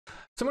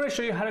So I'm going to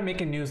show you how to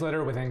make a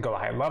newsletter within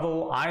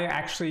GoHighlevel. I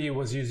actually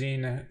was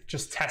using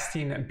just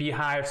testing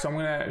Behiiv, so I'm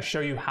going to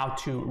show you how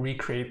to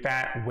recreate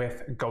that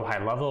with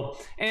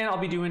GoHighlevel. And I'll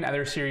be doing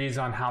other series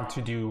on how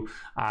to do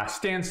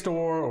Stand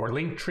Store or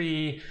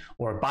Linktree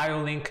or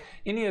BioLink.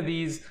 Any of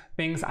these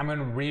things I'm going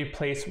to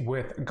replace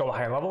with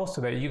GoHighlevel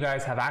so that you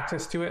guys have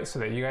access to it, so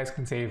that you guys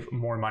can save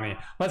more money.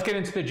 Let's get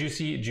into the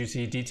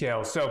juicy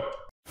details. So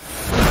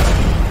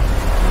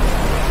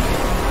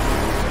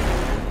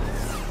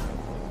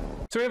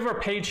we have our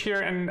page here,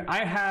 and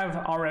I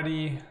have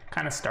already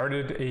kind of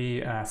started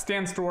a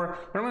Stand Store,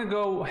 but I'm going to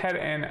go ahead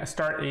and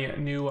start a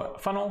new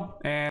funnel.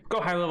 And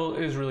GoHighlevel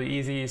is really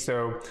easy,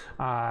 so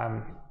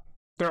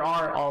there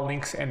are all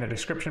links in the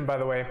description, by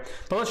the way.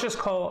 But let's just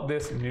call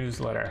this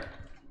newsletter.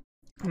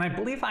 And I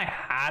believe I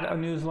had a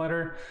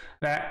newsletter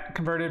that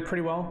converted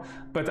pretty well,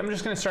 but I'm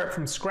just going to start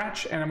from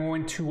scratch, and I'm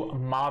going to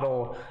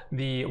model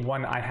the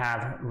one I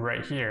have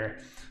right here.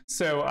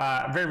 So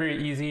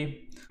very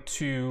easy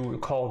to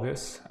call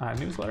this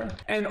newsletter.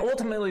 And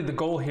ultimately the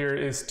goal here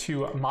is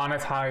to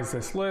monetize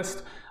this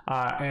list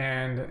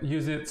and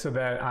use it so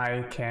that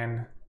I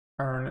can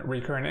earn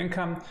recurring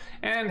income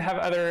and have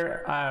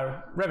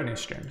other revenue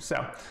streams. So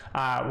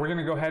we're going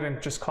to go ahead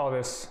and just call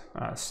this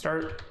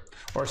start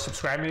or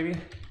subscribe maybe.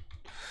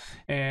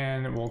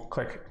 And we'll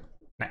click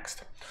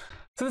next.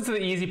 So this is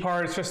the easy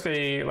part. It's just like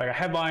a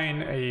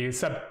headline, a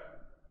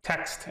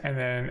subtext, and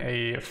then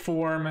a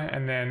form,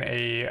 and then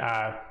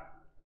a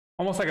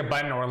almost like a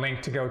button or a link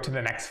to go to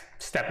the next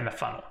step in the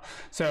funnel.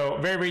 So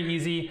very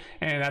easy,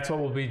 and that's what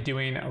we'll be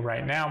doing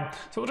right now.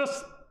 So we'll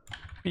just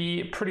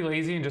be pretty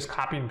lazy and just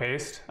copy and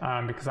paste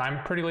because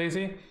I'm pretty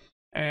lazy.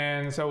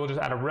 And so we'll just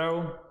add a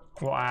row.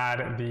 We'll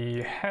add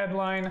the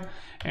headline,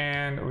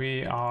 and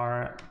we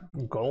are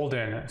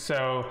golden.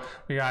 So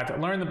we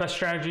got learn the best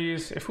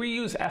strategies. If we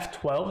use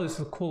F12, this is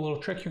a cool little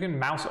trick. You can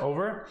mouse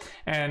over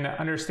and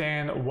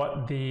understand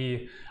what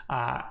the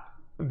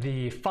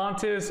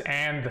font is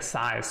and the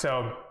size.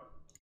 So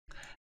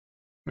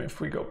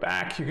if we go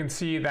back, you can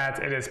see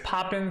that it is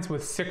Poppins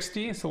with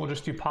 60. So we'll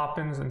just do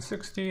Poppins and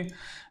 60.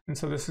 And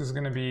so this is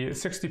going to be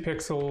 60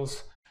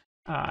 pixels.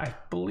 I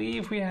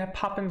believe we have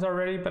Poppins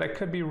already, but I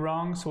could be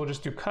wrong. So we'll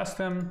just do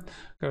custom,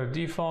 go to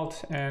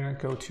default, and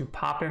go to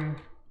Poppin.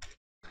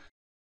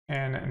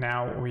 And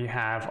now we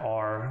have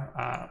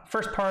our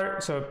first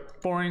part. So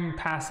boring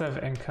passive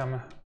income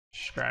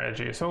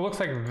strategy. So it looks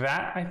like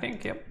that, I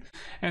think. Yep.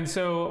 And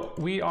so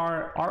we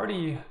are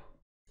already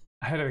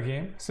ahead of the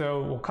game.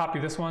 So we'll copy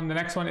this one. The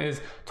next one is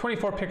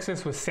 24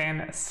 pixels with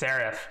sans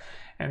serif.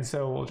 And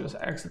so we'll just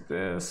exit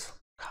this,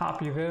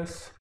 copy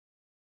this,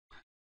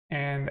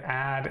 and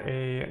add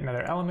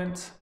another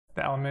element.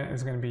 The element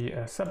is going to be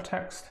a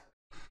subtext.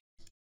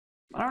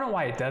 I don't know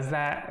why it does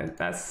that.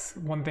 That's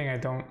one thing I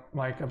don't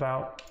like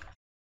about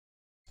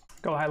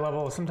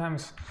GoHighlevel.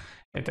 Sometimes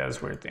it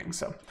does weird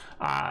things.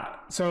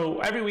 So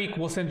every week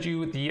we'll send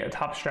you the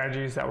top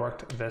strategies that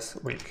worked this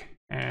week.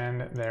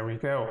 And there we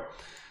go.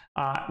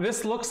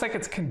 This looks like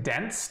it's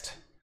condensed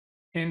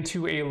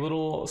into a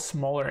little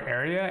smaller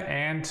area,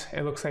 and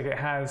it looks like it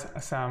has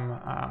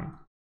some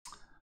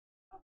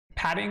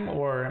padding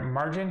or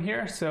margin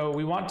here. So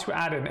we want to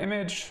add an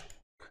image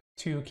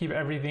to keep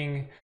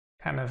everything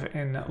kind of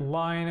in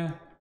line.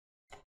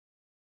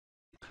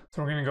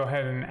 So we're going to go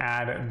ahead and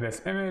add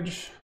this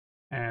image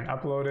and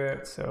upload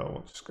it. So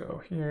we'll just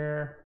go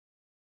here,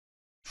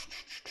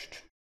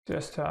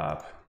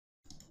 desktop,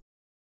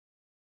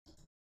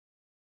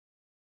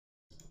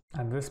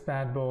 and this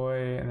bad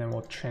boy, and then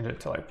we'll change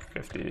it to like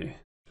 50,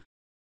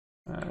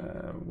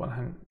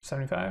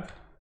 175.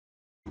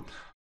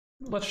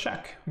 Let's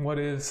check. What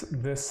is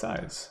this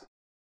size?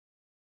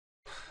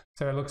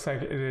 So it looks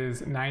like it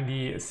is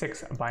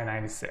 96 by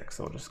 96.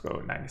 So we'll just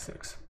go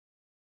 96.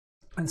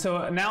 And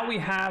so now we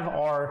have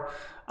our,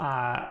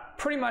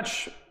 pretty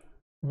much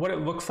what it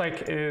looks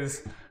like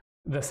is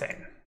the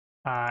same.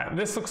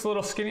 This looks a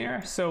little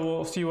skinnier, so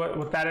we'll see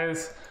what that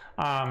is.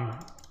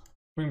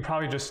 We can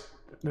probably just,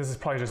 this is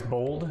probably just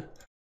bold.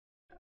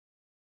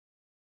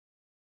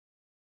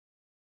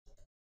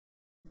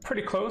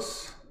 Pretty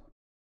close.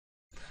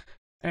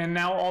 And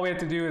now all we have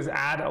to do is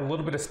add a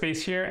little bit of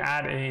space here,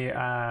 add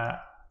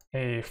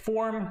a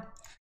form,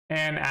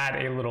 and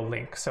add a little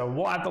link. So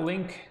we'll add the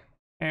link,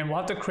 and we'll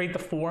have to create the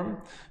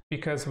form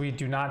because we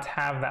do not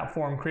have that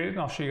form created.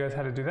 And I'll show you guys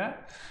how to do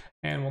that.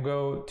 And we'll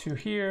go to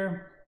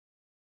here.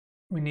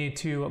 We need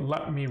to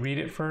let me read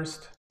it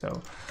first.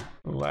 So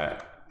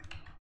let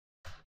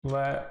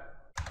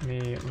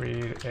me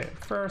read it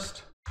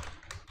first.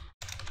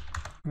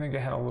 I think I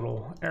had a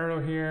little arrow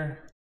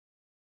here,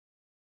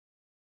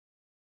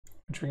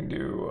 which we can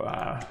do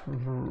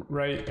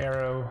right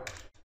arrow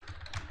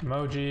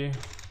emoji.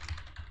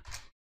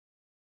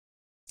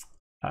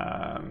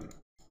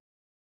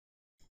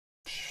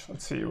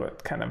 Let's see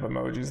what kind of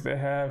emojis they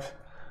have.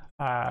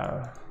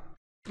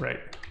 Right.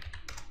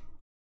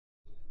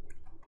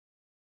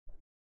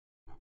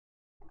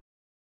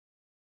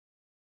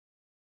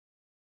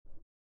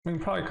 We can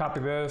probably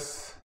copy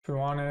this if we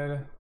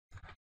wanted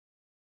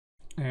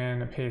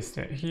and paste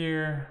it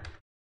here.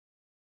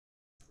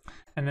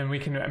 And then we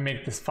can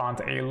make this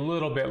font a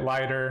little bit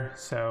lighter.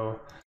 So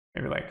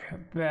maybe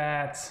like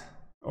that,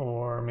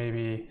 or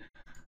maybe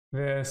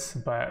this,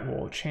 but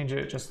we'll change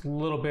it just a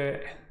little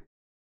bit.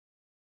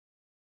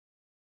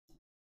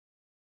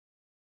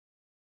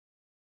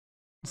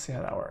 Let's see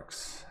how that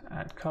works.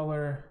 Add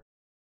color.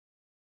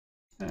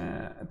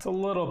 It's a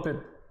little bit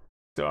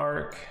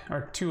dark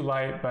or too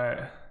light,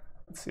 but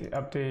let's see,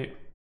 update.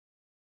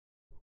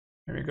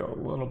 Here we go, a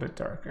little bit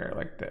darker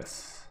like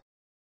this.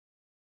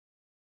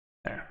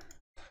 There.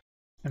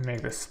 And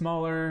make this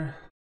smaller.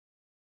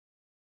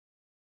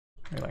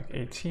 Maybe like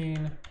 18.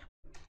 And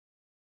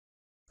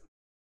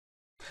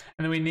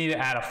then we need to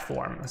add a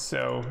form.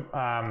 So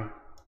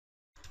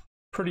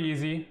pretty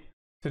easy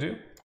to do.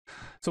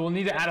 So we'll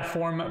need to add a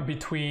form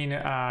between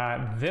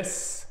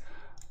this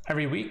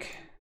every week.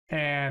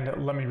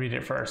 And let me read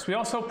it first. We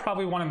also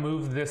probably want to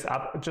move this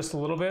up just a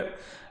little bit.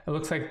 It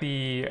looks like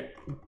the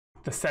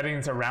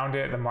settings around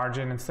it, the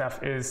margin and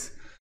stuff is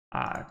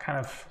kind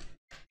of,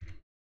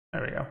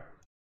 there we go.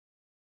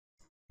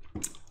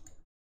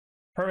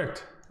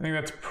 Perfect. I think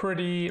that's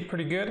pretty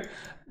good.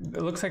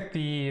 It looks like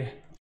the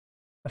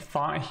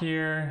font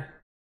here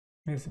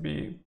needs to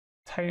be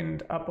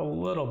tightened up a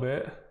little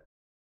bit.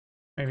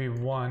 Maybe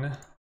 1.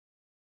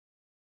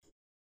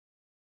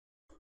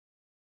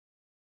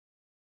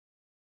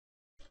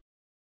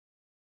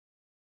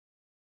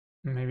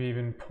 Maybe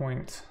even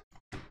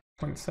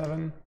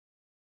 0.7,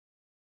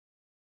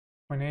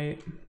 0.8.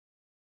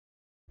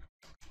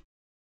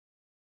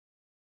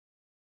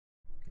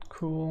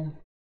 Cool.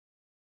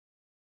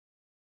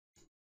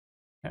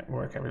 At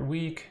work every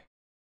week.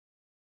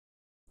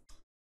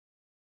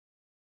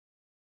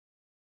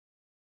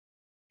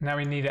 Now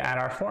we need to add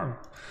our form.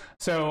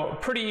 So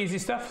pretty easy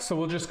stuff. So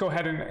we'll just go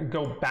ahead and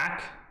go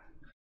back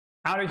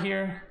out of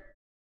here.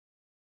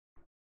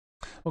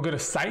 We'll go to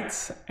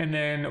sites, and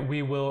then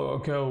we will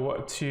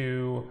go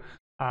to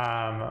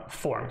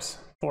forms,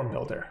 form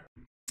builder.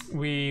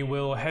 We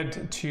will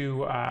head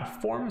to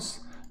forms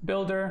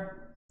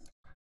builder,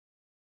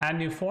 add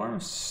new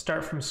forms,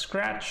 start from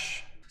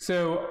scratch.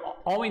 So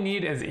all we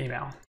need is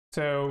email.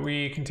 So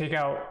we can take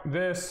out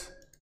this,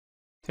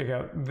 take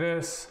out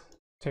this,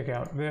 take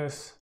out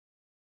this,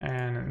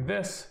 and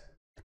this.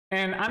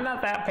 And I'm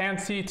not that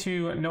fancy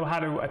to know how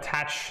to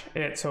attach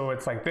it so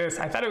it's like this.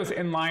 I thought it was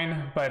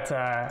inline, but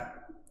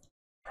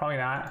probably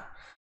not.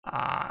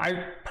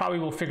 I probably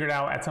will figure it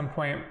out at some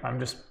point. I'm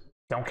just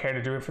don't care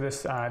to do it for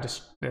this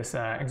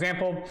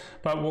example,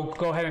 but we'll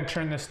go ahead and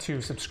turn this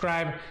to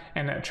subscribe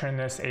and turn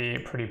this a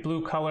pretty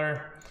blue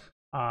color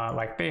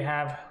like they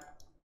have.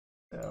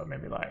 So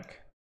maybe like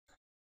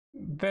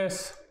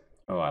this.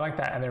 Oh, I like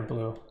that other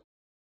blue.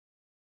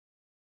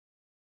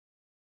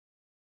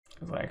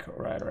 It's like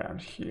right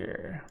around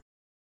here.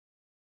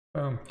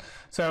 Boom.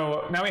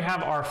 So now we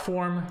have our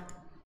form.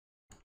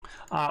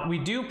 We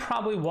do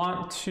probably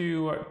want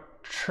to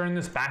turn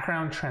this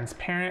background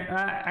transparent.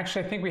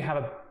 Actually, I think we have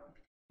a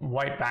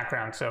white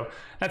background, so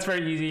that's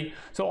very easy.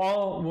 So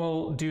all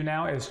we'll do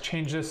now is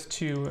change this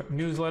to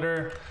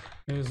newsletter,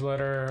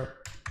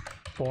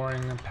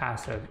 boring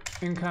passive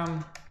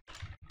income.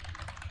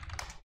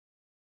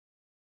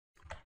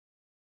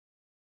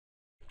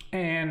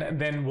 And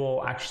then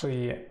we'll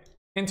actually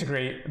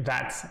integrate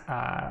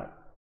that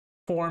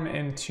form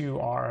into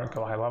our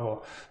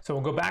GoHighlevel. So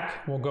we'll go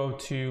back, we'll go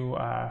to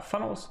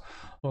funnels,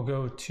 we'll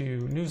go to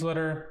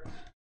newsletter,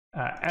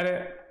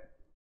 edit,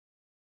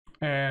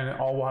 and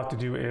all we'll have to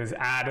do is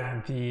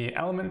add the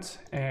element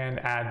and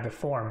add the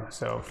form.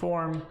 So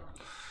form,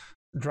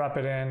 drop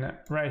it in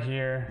right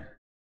here.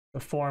 The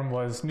form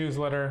was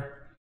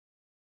newsletter,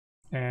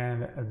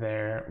 and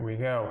there we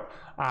go.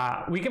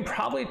 We can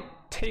probably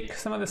take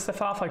some of this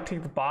stuff off, like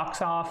take the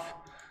box off.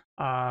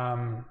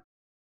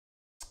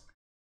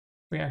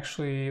 We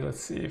actually, let's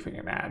see if we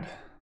can add.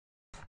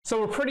 So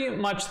we're pretty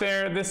much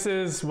there. This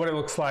is what it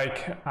looks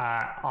like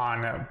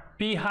on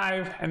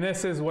Behiiv, and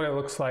this is what it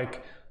looks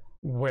like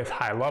with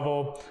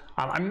HighLevel.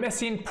 I'm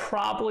missing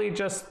probably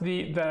just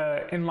the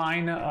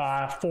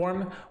inline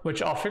form,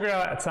 which I'll figure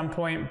out at some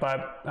point,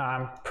 but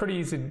pretty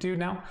easy to do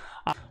now.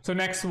 So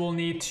next we'll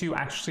need to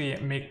actually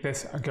make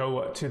this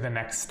go to the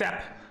next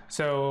step.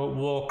 So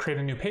we'll create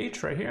a new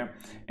page right here,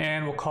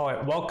 and we'll call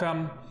it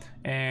welcome.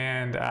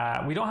 And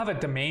we don't have a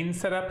domain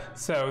set up,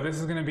 so this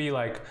is going to be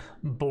like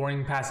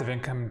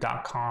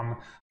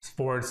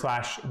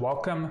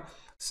boringpassiveincome.com/welcome.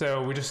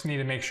 So we just need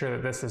to make sure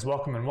that this is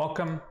welcome and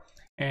welcome,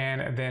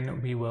 and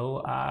then we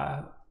will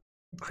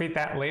create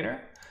that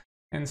later.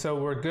 And so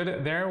we're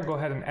good there. We'll go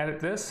ahead and edit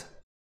this.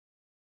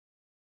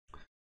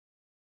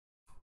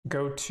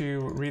 Go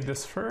to read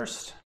this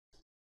first,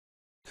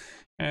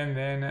 and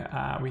then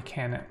we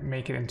can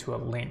make it into a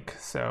link.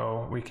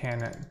 So we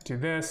can do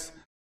this,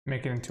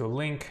 make it into a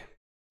link,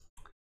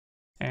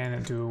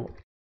 and do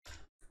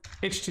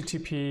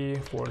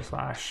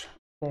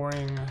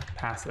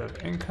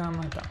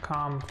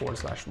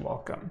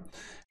http:/boringpassiveincome.com/welcome.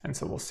 And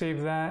so we'll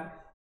save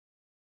that.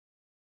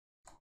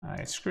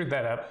 I screwed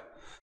that up.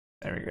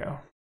 There we go.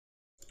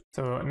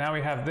 So now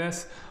we have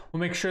this.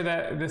 We'll make sure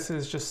that this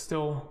is just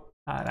still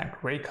that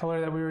gray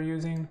color that we were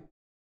using,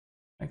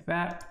 like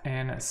that,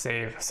 and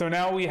save. So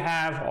now we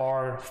have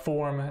our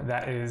form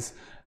that is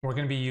we're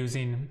going to be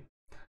using,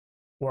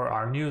 or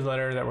our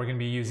newsletter that we're going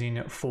to be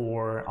using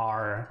for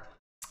our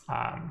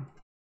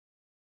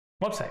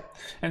website.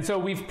 And so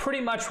we've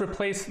pretty much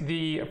replaced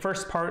the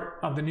first part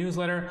of the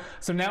newsletter.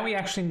 So now we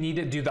actually need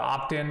to do the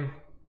opt-in,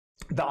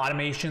 the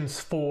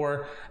automations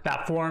for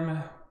that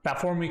form.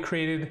 That form we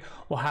created,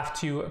 we'll have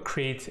to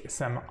create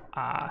some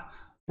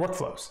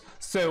workflows.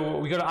 So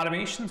we go to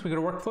automations, we go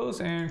to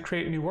workflows and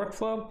create a new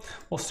workflow.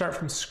 We'll start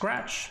from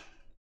scratch.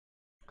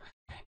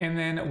 And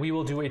then we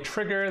will do a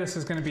trigger. This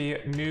is going to be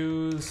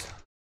newsletter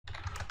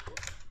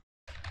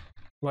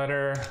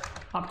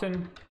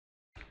opt-in.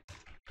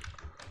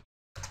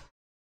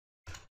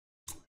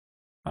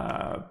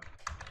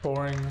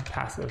 Boring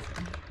passive.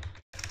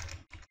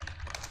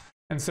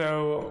 And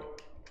so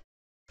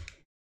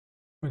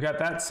we got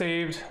that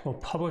saved. We'll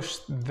publish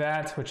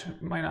that, which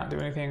might not do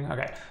anything.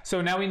 Okay, so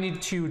now we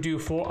need to do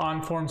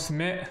on form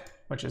submit,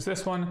 which is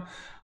this one.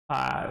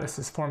 This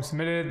is form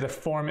submitted. The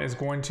form is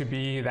going to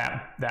be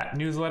that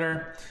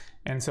newsletter.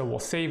 And so we'll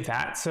save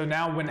that. So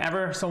now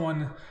whenever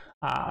someone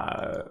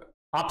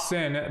opts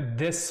in,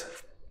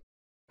 this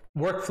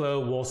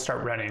workflow will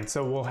start running.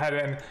 So we'll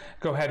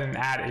go ahead and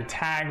add a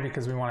tag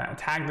because we want to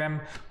tag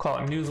them, call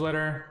it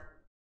newsletter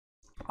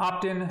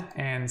opt-in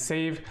and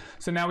save.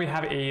 So now we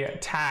have a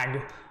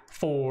tag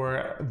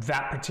for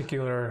that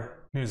particular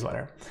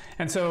newsletter.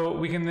 And so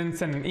we can then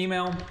send an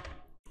email,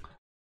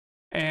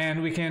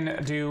 and we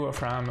can do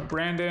from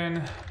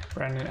Brandon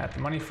at the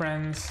Money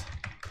Friends,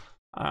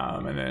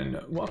 and then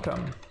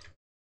welcome.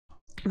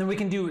 And then we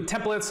can do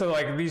templates. So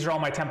like these are all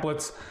my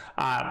templates,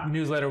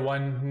 newsletter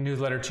 1,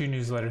 newsletter 2,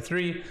 newsletter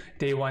 3,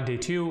 day 1, day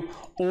 2,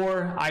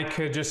 or I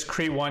could just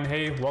create one,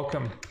 hey,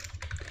 welcome.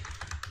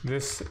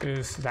 This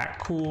is that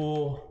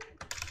cool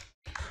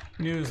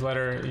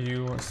newsletter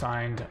you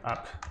signed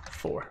up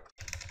for.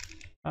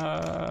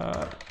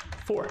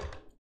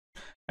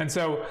 And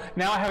so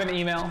now I have an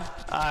email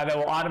that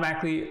will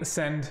automatically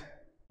send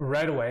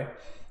right away.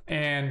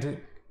 And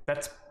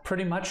that's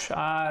pretty much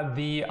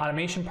the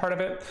automation part of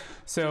it.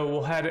 So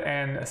we'll head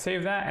and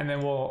save that, and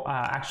then we'll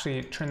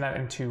actually turn that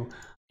into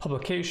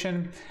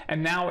publication.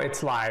 And now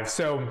it's live.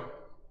 So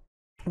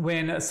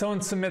when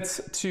someone submits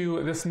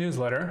to this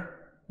newsletter,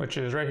 which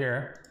is right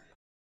here,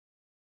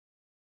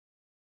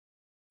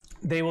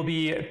 they will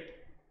be, I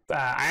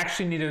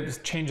actually need to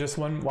change this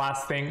one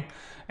last thing.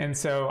 And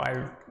so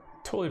I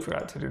totally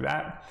forgot to do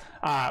that.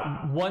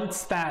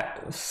 Once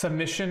that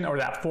submission or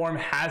that form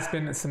has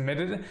been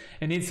submitted,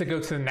 it needs to go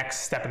to the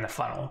next step in the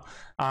funnel.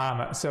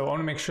 So I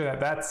want to make sure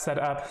that that's set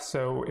up.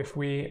 So if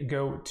we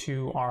go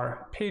to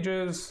our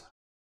pages,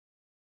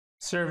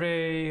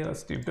 survey,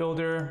 let's do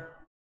builder,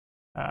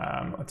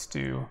 let's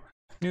do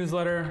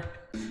newsletter.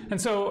 And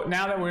so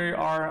now that we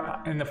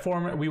are in the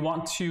form, we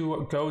want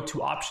to go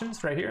to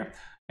options right here.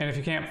 And if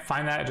you can't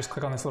find that, just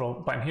click on this little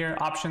button here,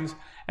 options,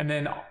 and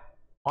then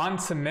on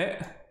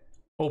submit,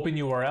 open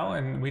URL,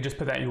 and we just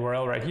put that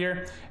URL right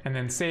here and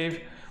then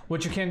save.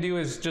 What you can do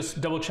is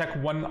just double check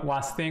one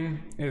last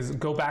thing, is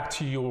go back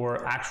to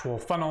your actual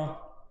funnel,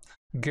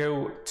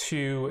 go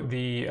to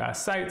the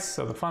sites,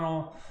 so the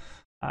funnel,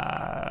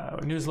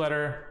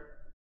 newsletter,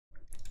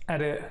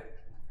 edit,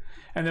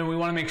 and then we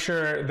want to make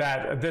sure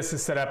that this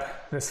is set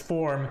up, this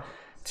form,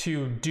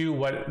 to do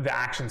what the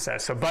action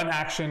says. So button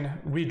action,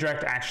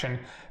 redirect action.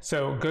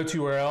 So go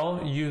to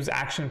URL, use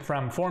action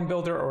from form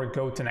builder, or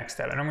go to next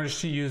step. And I'm going to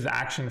just use the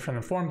action from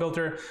the form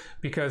builder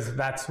because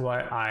that's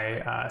what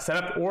I set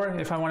up. Or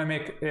if I want to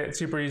make it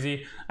super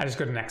easy, I just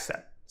go to next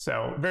step.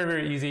 So very,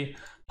 very easy.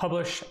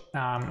 Publish,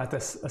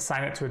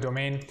 assign it to a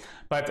domain.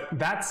 But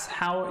that's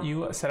how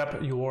you set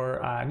up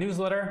your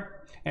newsletter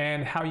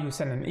and how you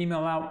send an email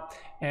out,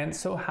 and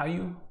so how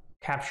you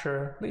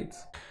capture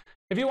leads.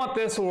 If you want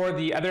this or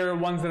the other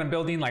ones that I'm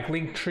building, like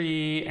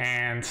Linktree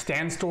and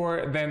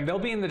StanStore, then they'll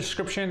be in the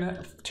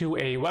description to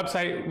a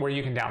website where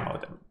you can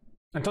download them.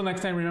 Until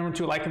next time, remember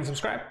to like and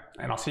subscribe,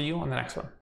 and I'll see you on the next one.